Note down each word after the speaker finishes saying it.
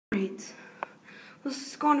Alright, this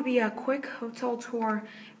is going to be a quick hotel tour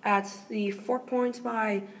at the 4 Points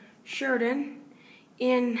by Sheraton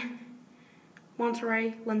in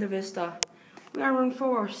Monterrey Lindavista. We are room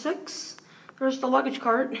 406. There's the luggage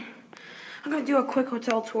cart. I'm going to do a quick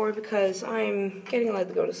hotel tour because I'm getting ready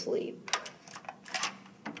to go to sleep.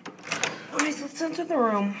 Alright, so let's enter the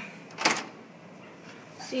room.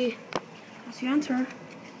 See, as you enter,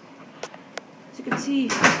 as you can see,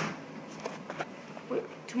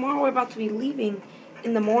 tomorrow we're about to be leaving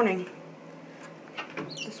in the morning.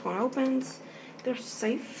 This one opens. There's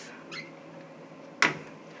safe.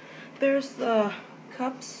 There's the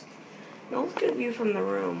cups. Now let's get a view from the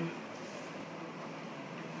room.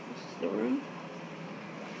 This is the room.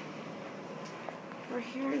 Right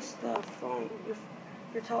here is the phone. Just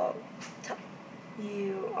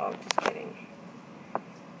kidding.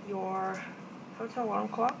 Your hotel alarm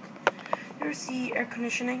clock. There's the air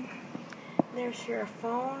conditioning. There's your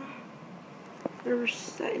phone.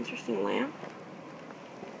 There's that interesting lamp.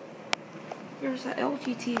 There's that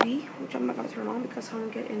LG TV, which I'm not going to turn on because I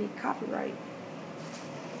don't get any copyright.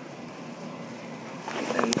 And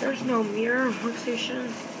then there's no mirror,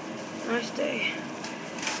 workstation. Nice day.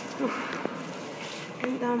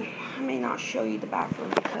 And I may not show you the bathroom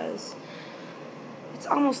because it's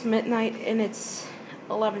almost midnight and it's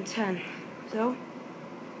 11:10. So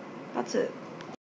that's it.